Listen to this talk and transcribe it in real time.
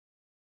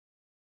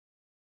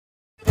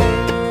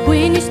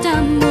When you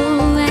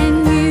stumble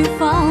and you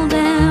fall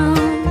down,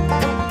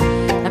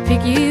 I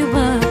pick you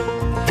up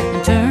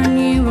and turn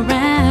you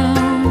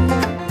around.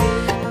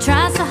 I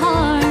try so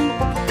hard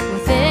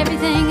with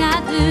everything I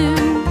do,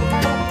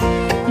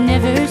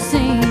 never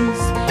seems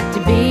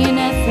to be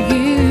enough for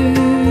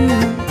you.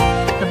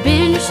 I've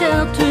been your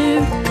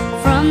shelter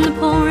from the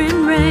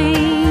pouring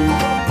rain.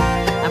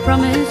 I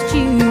promised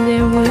you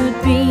there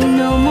would be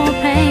no more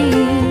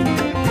pain.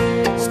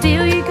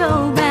 Still you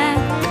go back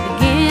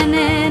again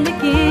and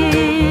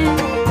again,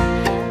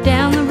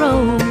 down the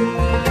road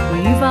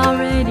where you've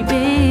already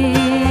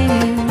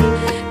been.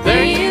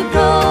 There you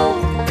go,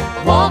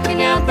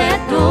 walking out that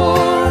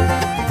door.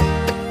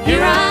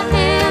 Here I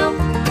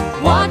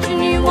am,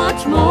 watching you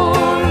once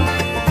more.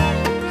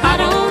 I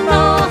don't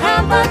know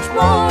how much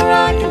more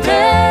I can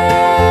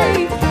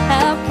take.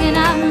 How can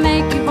I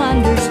make you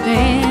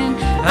understand?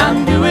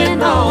 I'm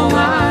doing all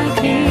I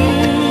can.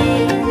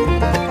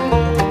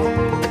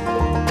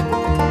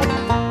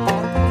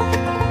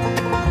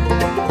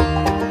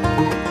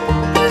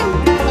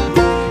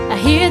 I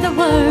hear the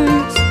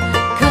words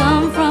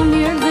come from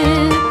your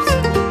lips,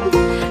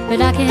 but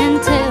I can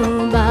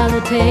tell by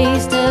the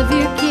taste of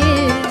your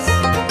kiss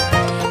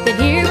that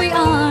here we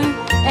are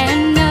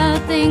and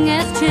nothing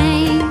has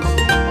changed.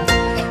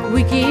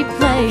 We keep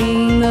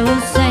playing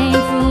those same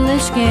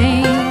foolish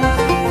games.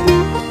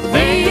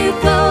 There you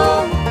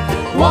go,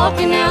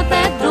 walking out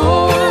that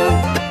door.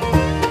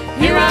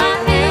 Here I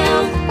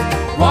am,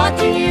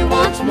 watching you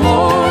once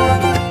more.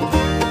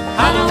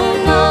 I don't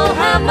know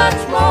how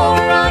much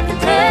more I can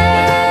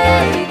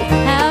take.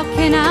 How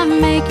can I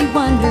make you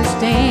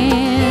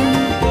understand?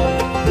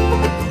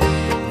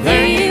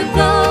 There you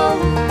go,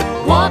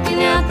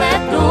 walking out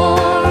that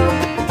door.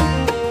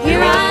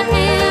 Here I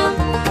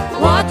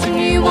am, watching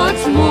you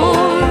once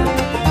more.